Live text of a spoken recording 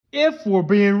If we're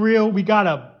being real, we got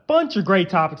a bunch of great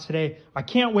topics today. I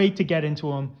can't wait to get into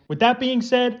them. With that being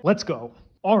said, let's go.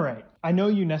 All right. I know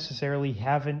you necessarily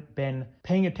haven't been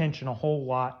paying attention a whole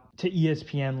lot to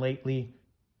ESPN lately,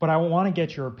 but I want to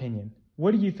get your opinion.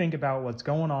 What do you think about what's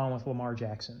going on with Lamar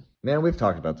Jackson? Man, we've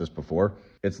talked about this before.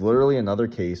 It's literally another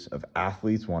case of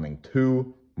athletes wanting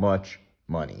too much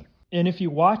money. And if you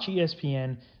watch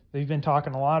ESPN, they've been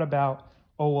talking a lot about,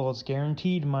 oh, well, it's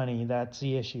guaranteed money. That's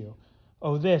the issue.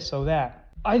 Oh, this, oh, that.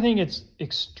 I think it's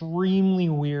extremely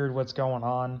weird what's going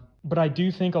on, but I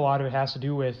do think a lot of it has to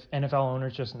do with NFL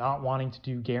owners just not wanting to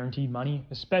do guaranteed money,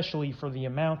 especially for the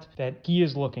amount that he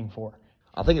is looking for.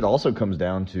 I think it also comes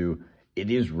down to it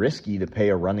is risky to pay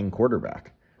a running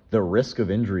quarterback. The risk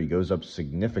of injury goes up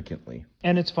significantly.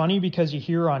 And it's funny because you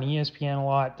hear on ESPN a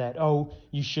lot that, oh,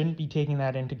 you shouldn't be taking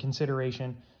that into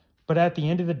consideration. But at the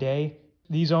end of the day,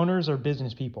 these owners are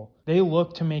business people. They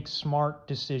look to make smart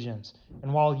decisions.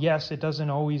 And while, yes, it doesn't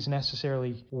always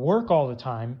necessarily work all the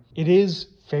time, it is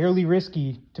fairly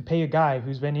risky to pay a guy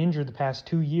who's been injured the past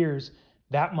 2 years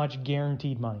that much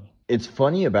guaranteed money. It's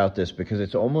funny about this because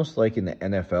it's almost like in the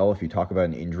NFL, if you talk about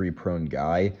an injury-prone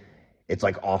guy, it's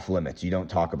like off limits. You don't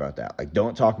talk about that. Like,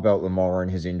 don't talk about Lamar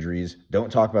and his injuries. Don't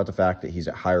talk about the fact that he's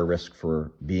at higher risk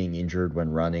for being injured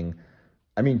when running.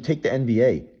 I mean, take the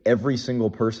NBA. Every single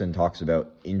person talks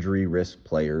about injury risk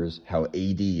players, how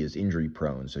AD is injury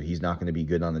prone, so he's not going to be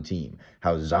good on the team.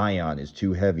 How Zion is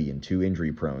too heavy and too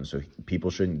injury prone, so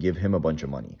people shouldn't give him a bunch of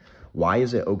money. Why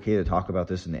is it okay to talk about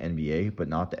this in the NBA, but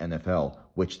not the NFL,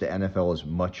 which the NFL is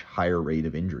much higher rate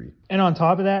of injury? And on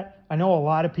top of that, I know a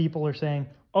lot of people are saying,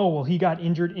 oh, well, he got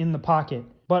injured in the pocket.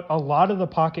 But a lot of the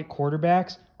pocket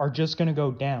quarterbacks are just going to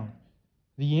go down.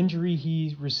 The injury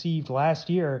he received last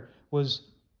year was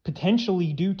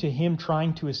potentially due to him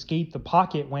trying to escape the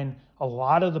pocket when a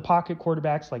lot of the pocket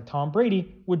quarterbacks like Tom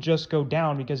Brady would just go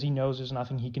down because he knows there's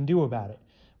nothing he can do about it.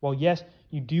 Well, yes,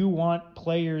 you do want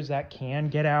players that can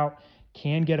get out,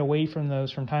 can get away from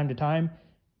those from time to time.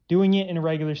 Doing it in a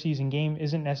regular season game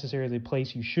isn't necessarily the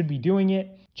place you should be doing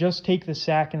it. Just take the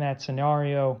sack in that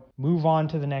scenario, move on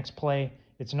to the next play.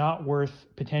 It's not worth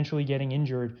potentially getting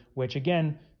injured, which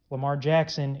again, Lamar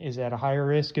Jackson is at a higher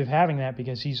risk of having that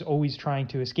because he's always trying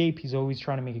to escape. He's always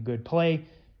trying to make a good play.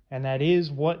 And that is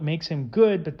what makes him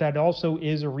good, but that also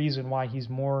is a reason why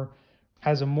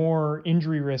has a more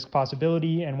injury risk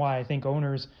possibility and why I think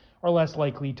owners are less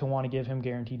likely to want to give him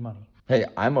guaranteed money. Hey,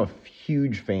 I'm a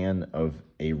huge fan of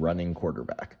a running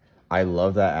quarterback. I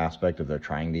love that aspect of they're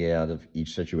trying to get out of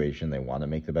each situation. They want to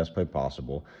make the best play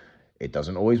possible. It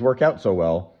doesn't always work out so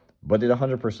well, but at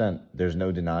 100%, there's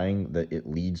no denying that it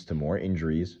leads to more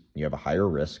injuries. You have a higher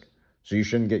risk, so you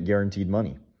shouldn't get guaranteed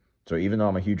money. So even though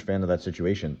I'm a huge fan of that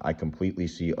situation, I completely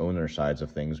see owner sides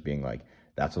of things being like,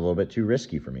 that's a little bit too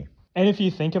risky for me. And if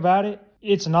you think about it,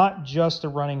 it's not just the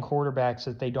running quarterbacks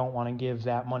that they don't want to give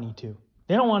that money to.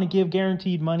 They don't want to give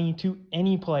guaranteed money to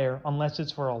any player unless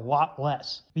it's for a lot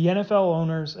less. The NFL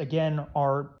owners, again,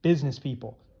 are business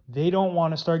people. They don't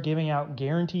want to start giving out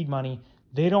guaranteed money.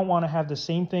 They don't want to have the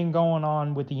same thing going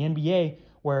on with the NBA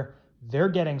where they're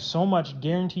getting so much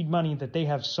guaranteed money that they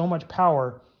have so much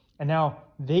power and now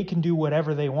they can do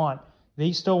whatever they want.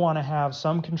 They still want to have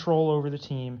some control over the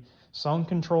team, some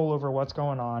control over what's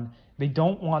going on. They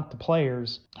don't want the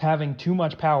players having too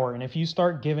much power. And if you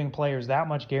start giving players that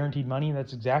much guaranteed money,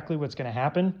 that's exactly what's going to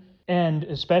happen. And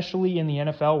especially in the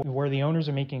NFL where the owners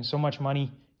are making so much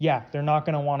money, yeah, they're not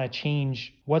going to want to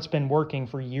change what's been working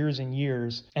for years and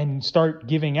years and start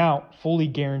giving out fully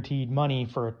guaranteed money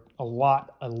for a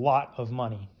lot of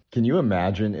money. Can you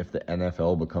imagine if the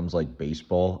NFL becomes like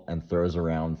baseball and throws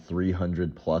around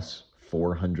 300 plus,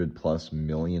 400 plus $1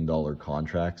 million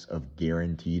contracts of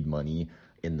guaranteed money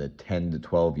in the 10 to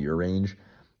 12 year range?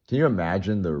 Can you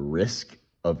imagine the risk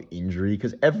of injury?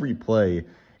 Because every play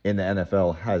in the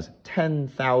NFL has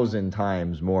 10,000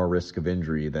 times more risk of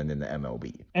injury than in the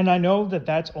MLB. And I know that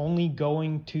that's only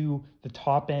going to the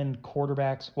top end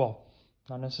quarterbacks. Well,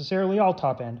 not necessarily all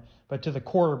top end, but to the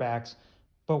quarterbacks.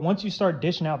 But once you start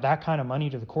dishing out that kind of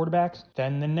money to the quarterbacks,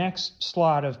 then the next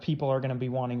slot of people are going to be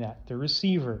wanting that. The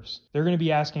receivers, they're going to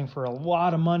be asking for a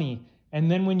lot of money. And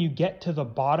then when you get to the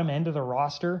bottom end of the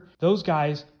roster, those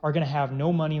guys are going to have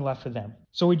no money left for them.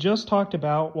 So we just talked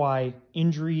about why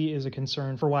injury is a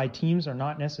concern for why teams are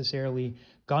not necessarily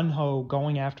gung-ho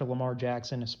going after Lamar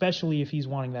Jackson, especially if he's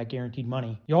wanting that guaranteed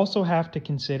money. You also have to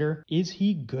consider, is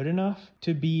he good enough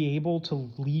to be able to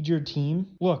lead your team?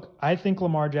 Look, I think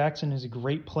Lamar Jackson is a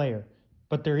great player,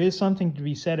 but there is something to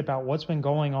be said about what's been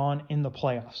going on in the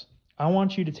playoffs. I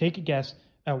want you to take a guess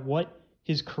at what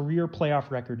his career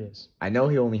playoff record is. I know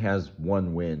he only has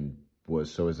one win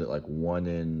is it like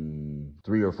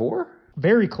 1-3 or 4?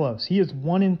 Very close. He is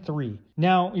 1-3.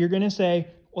 Now, you're going to say,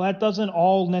 well, that doesn't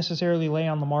all necessarily lay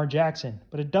on Lamar Jackson,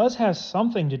 but it does have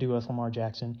something to do with Lamar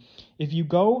Jackson. If you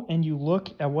go and you look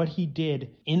at what he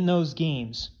did in those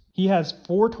games, he has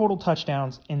 4 total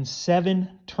touchdowns and 7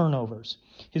 turnovers.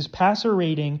 His passer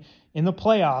rating in the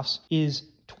playoffs is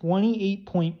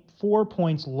 28.4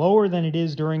 points lower than it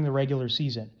is during the regular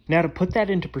season. Now, to put that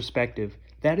into perspective,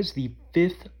 that is the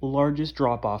 5th largest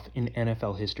drop-off in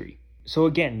NFL history. So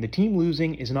again, the team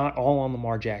losing is not all on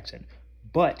Lamar Jackson,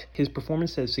 but his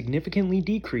performance has significantly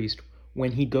decreased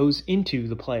when he goes into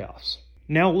the playoffs.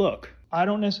 Now look, I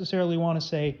don't necessarily want to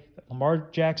say that Lamar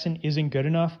Jackson isn't good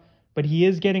enough, but he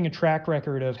is getting a track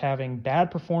record of having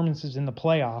bad performances in the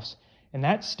playoffs, and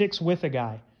that sticks with a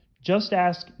guy. Just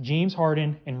ask James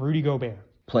Harden and Rudy Gobert.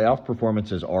 Playoff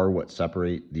performances are what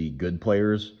separate the good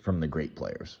players from the great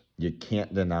players. You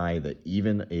can't deny that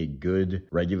even a good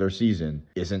regular season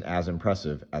isn't as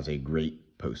impressive as a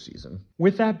great postseason.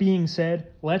 With that being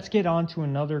said, let's get on to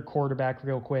another quarterback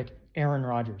real quick, Aaron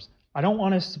Rodgers. I don't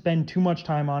want to spend too much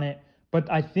time on it,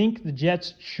 but I think the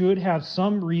Jets should have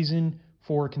some reason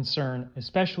for concern,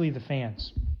 especially the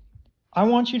fans. I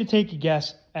want you to take a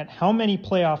guess at how many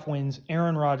playoff wins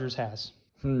Aaron Rodgers has.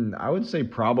 I would say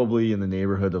probably in the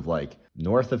neighborhood of like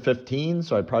north of 15,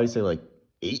 so I'd probably say like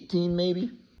 18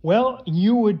 maybe. Well,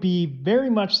 you would be very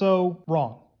much so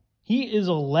wrong. He is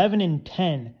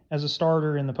 11-10 as a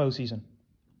starter in the postseason.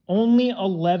 Only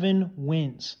 11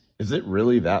 wins. Is it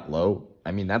really that low?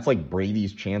 I mean, that's like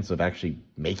Brady's chance of actually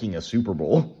making a Super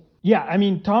Bowl. Yeah, I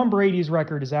mean, Tom Brady's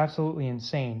record is absolutely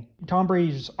insane. Tom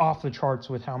Brady's off the charts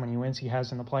with how many wins he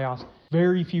has in the playoffs.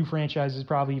 Very few franchises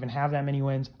probably even have that many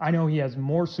wins. I know he has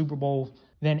more Super Bowls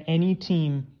than any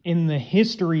team in the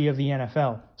history of the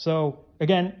NFL. So,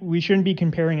 again, we shouldn't be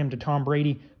comparing him to Tom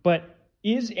Brady, but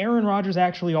is Aaron Rodgers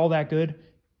actually all that good?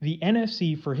 The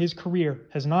NFC for his career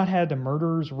has not had the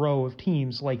murderer's row of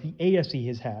teams like the AFC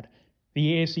has had.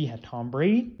 The AFC had Tom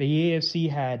Brady. The AFC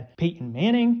had Peyton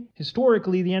Manning.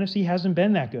 Historically, the NFC hasn't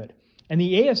been that good. And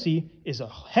the AFC is a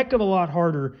heck of a lot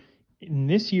harder in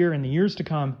this year and the years to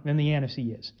come than the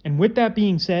NFC is. And with that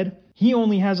being said, he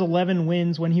only has 11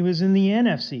 wins when he was in the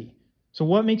NFC. So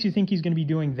what makes you think he's going to be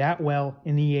doing that well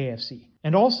in the AFC?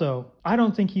 And also, I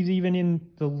don't think he's even in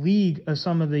the league of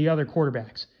some of the other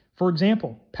quarterbacks. For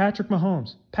example, Patrick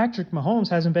Mahomes. Patrick Mahomes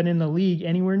hasn't been in the league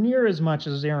anywhere near as much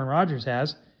as Aaron Rodgers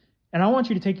has. And I want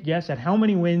you to take a guess at how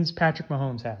many wins Patrick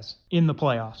Mahomes has in the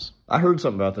playoffs. I heard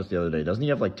something about this the other day. Doesn't he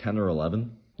have like 10 or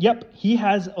 11? Yep, he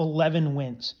has 11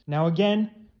 wins. Now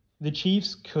again, the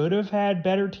Chiefs could have had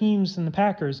better teams than the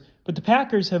Packers, but the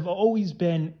Packers have always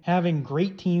been having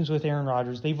great teams with Aaron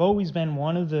Rodgers. They've always been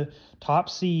one of the top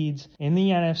seeds in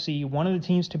the NFC, one of the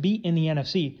teams to beat in the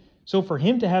NFC. So for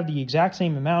him to have the exact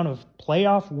same amount of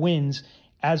playoff wins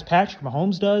as Patrick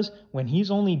Mahomes does when he's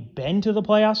only been to the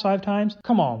playoffs 5 times,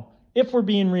 come on. If we're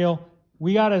being real,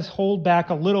 we got to hold back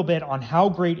a little bit on how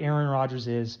great Aaron Rodgers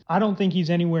is. I don't think he's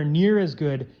anywhere near as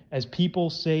good as people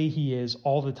say he is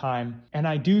all the time. And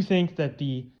I do think that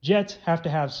the Jets have to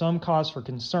have some cause for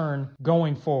concern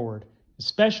going forward,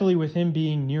 especially with him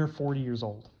being near 40 years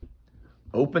old.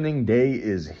 Opening day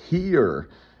is here.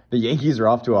 The Yankees are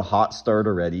off to a hot start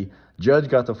already. Judge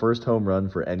got the first home run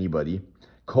for anybody.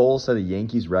 Cole set a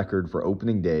Yankees record for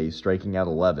opening day, striking out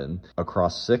 11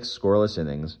 across 6 scoreless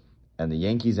innings. And the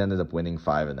Yankees ended up winning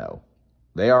 5-0.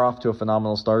 They are off to a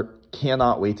phenomenal start.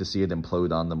 Cannot wait to see it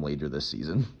implode on them later this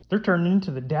season. They're turning into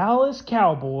the Dallas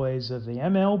Cowboys of the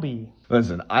MLB.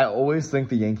 Listen, I always think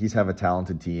the Yankees have a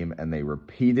talented team, and they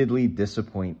repeatedly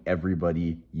disappoint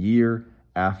everybody year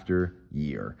after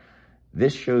year.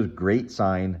 This shows great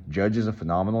sign. Judge is a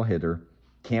phenomenal hitter.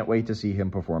 Can't wait to see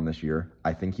him perform this year.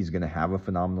 I think he's going to have a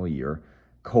phenomenal year.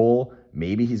 Cole,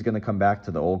 maybe he's going to come back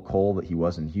to the old Cole that he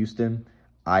was in Houston.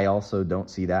 I also don't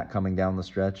see that coming down the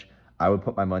stretch. I would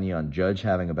put my money on Judge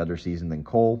having a better season than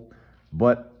Cole.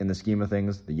 But in the scheme of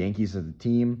things, the Yankees as a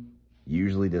team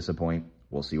usually disappoint.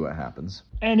 We'll see what happens.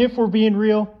 And if we're being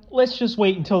real, let's just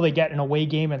wait until they get an away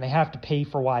game and they have to pay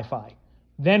for Wi-Fi.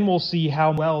 Then we'll see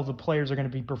how well the players are going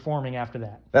to be performing after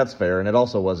that. That's fair, and it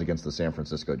also was against the San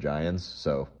Francisco Giants,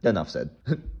 so enough said.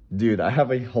 Dude, I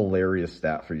have a hilarious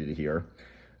stat for you to hear.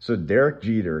 So Derek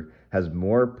Jeter has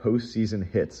more postseason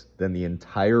hits than the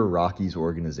entire Rockies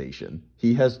organization.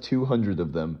 He has 200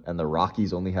 of them, and the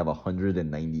Rockies only have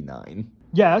 199.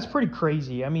 Yeah, that's pretty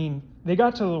crazy. I mean, they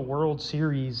got to the World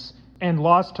Series and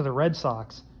lost to the Red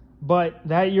Sox. But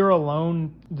that year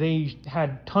alone, they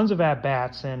had tons of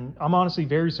at-bats, and I'm honestly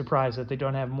very surprised that they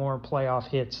don't have more playoff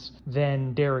hits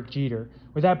than Derek Jeter.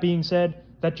 With that being said,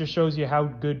 that just shows you how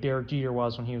good Derek Jeter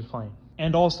was when he was playing.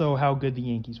 and also how good the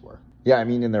Yankees were. Yeah, I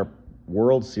mean, in their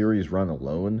World Series run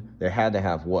alone, they had to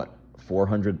have,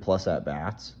 400 plus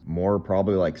at-bats? More,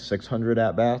 probably like 600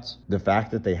 at-bats? The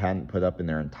fact that they hadn't put up in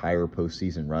their entire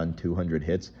postseason run 200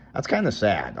 hits, that's kind of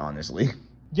sad, honestly.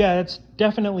 Yeah, it's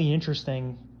definitely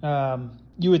interesting.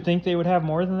 You would think they would have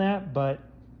more than that, but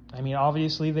I mean,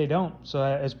 obviously they don't. So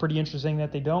it's pretty interesting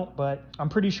that they don't, but I'm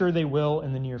pretty sure they will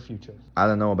in the near future. I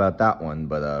don't know about that one,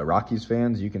 but Rockies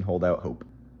fans, you can hold out hope.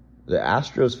 The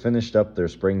Astros finished up their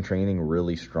spring training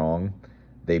really strong.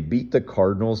 They beat the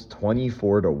Cardinals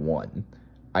 24-1.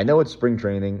 I know it's spring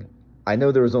training. I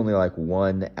know there was only like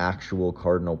one actual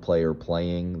Cardinal player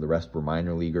playing. The rest were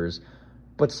minor leaguers.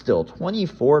 But still,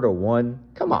 24-1.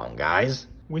 Come on, guys.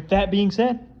 With that being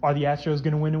said, are the Astros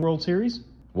going to win the World Series?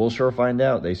 We'll sure find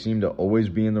out. They seem to always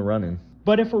be in the running.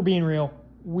 But if we're being real,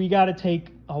 we got to take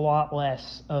a lot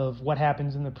less of what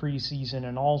happens in the preseason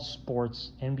in all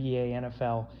sports, NBA,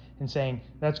 NFL, and saying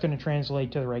that's going to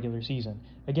translate to the regular season.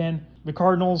 Again, the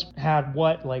Cardinals had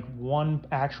one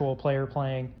actual player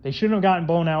playing. They shouldn't have gotten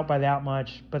blown out by that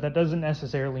much, but that doesn't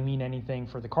necessarily mean anything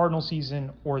for the Cardinal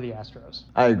season or the Astros.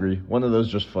 I agree. One of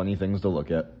those just funny things to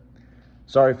look at.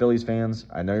 Sorry, Phillies fans.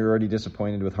 I know you're already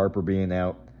disappointed with Harper being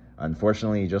out.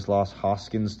 Unfortunately, he just lost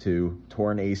Hoskins too,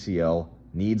 torn ACL,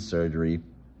 needs surgery.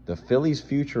 The Phillies'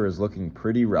 future is looking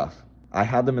pretty rough. I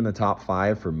had them in the top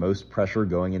 5 for most pressure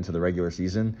going into the regular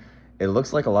season. It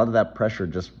looks like a lot of that pressure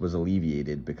just was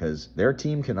alleviated because their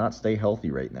team cannot stay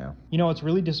healthy right now. You know, it's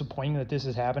really disappointing that this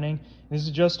is happening. This is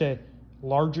just a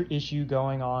larger issue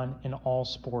going on in all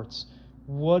sports.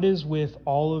 What is with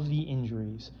all of the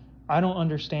injuries? I don't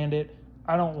understand it.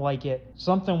 I don't like it.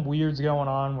 Something weird's going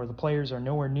on where the players are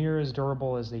nowhere near as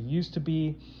durable as they used to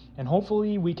be. And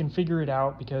hopefully we can figure it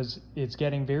out because it's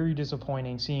getting very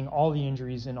disappointing seeing all the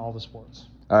injuries in all the sports.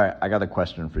 All right, I got a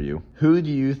question for you. Who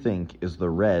do you think is the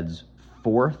Reds'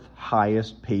 4th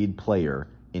highest paid player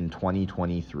in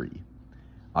 2023?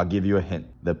 I'll give you a hint.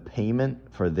 The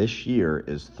payment for this year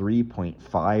is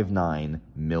 $3.59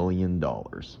 million.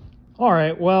 All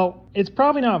right, well, it's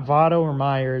probably not Votto or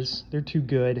Myers. They're too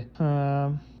good.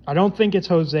 I don't think it's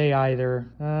Jose either.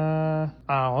 I don't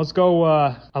know. Let's go,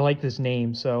 I like this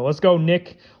name, so let's go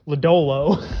Nick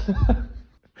Lodolo.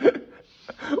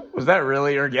 Was that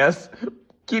really your guess?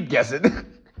 Keep guessing.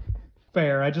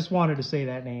 Fair, I just wanted to say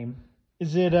that name.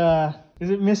 Is it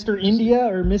Mr. India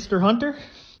or Mr. Hunter?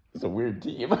 It's a weird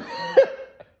team.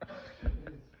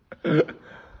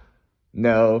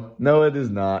 No, it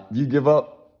is not. You give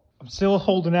up? I'm still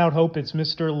holding out hope it's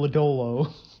Mr.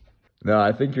 Lodolo. No,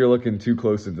 I think you're looking too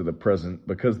close into the present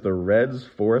because the Reds'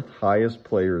 4th highest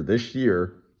player this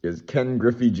year is Ken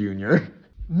Griffey Jr.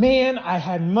 Man, I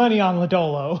had money on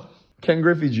Lodolo. Ken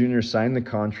Griffey Jr. signed the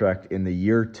contract in the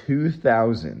year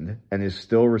 2000 and is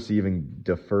still receiving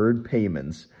deferred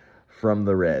payments from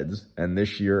the Reds. And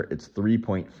this year, it's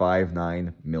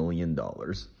 $3.59 million.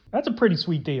 That's a pretty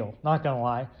sweet deal, not going to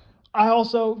lie. I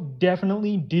also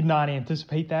definitely did not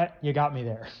anticipate that. You got me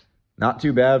there. Not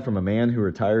too bad from a man who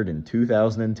retired in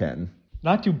 2010.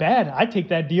 Not too bad. I'd take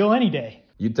that deal any day.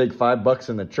 You'd take $5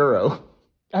 in a churro.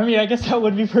 I mean, I guess that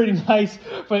would be pretty nice,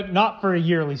 but not for a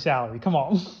yearly salary. Come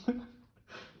on.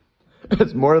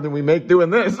 It's more than we make doing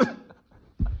this.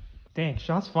 Dang,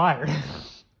 shots fired.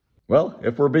 Well,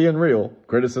 if we're being real,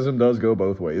 criticism does go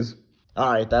both ways.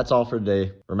 All right, that's all for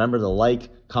today. Remember to like,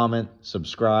 comment,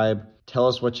 subscribe. Tell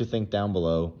us what you think down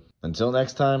below. Until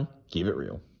next time, keep it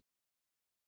real.